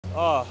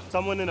Oh,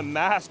 someone in a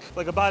mask,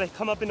 like about to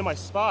come up into my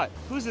spot.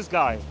 Who's this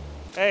guy?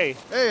 Hey.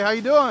 Hey, how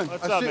you doing?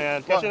 What's up,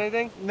 man? Catch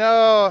anything?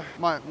 No,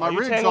 my Are you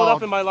rig's tangled all...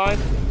 up in my line?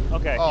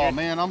 Okay. Oh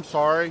man, I'm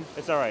sorry.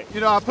 It's all right. You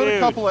know, I put a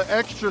couple of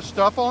extra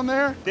stuff on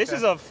there. This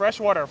is a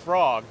freshwater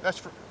frog. That's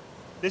for...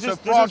 So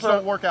frogs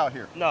don't work out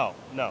here. No,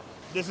 no.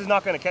 This is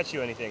not gonna catch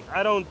you anything.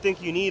 I don't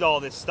think you need all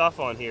this stuff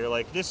on here.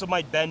 Like, this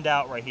might bend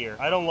out right here.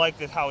 I don't like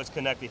how it's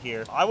connected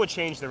here. I would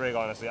change the rig,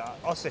 honestly.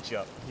 I'll set you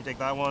up. You take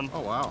that one.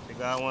 Oh, wow. Take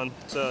that one.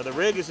 So the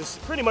rig is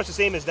pretty much the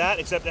same as that,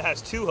 except it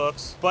has 2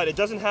 hooks, but it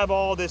doesn't have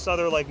all this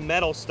other like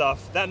metal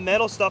stuff. That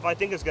metal stuff I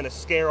think is gonna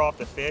scare off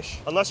the fish.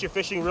 Unless you're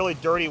fishing really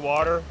dirty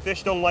water,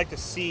 fish don't like to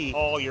see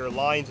all your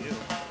lines.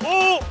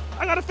 Oh,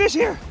 I got a fish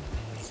here.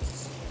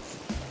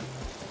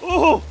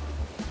 Oh.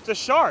 It's a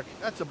shark.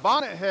 That's a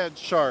bonnet head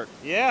shark.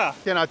 Yeah.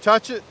 Can I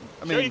touch it?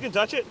 I mean, sure, you can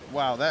touch it.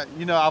 Wow, that,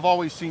 you know, I've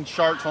always seen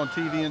sharks on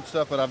TV and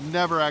stuff, but I've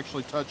never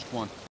actually touched one.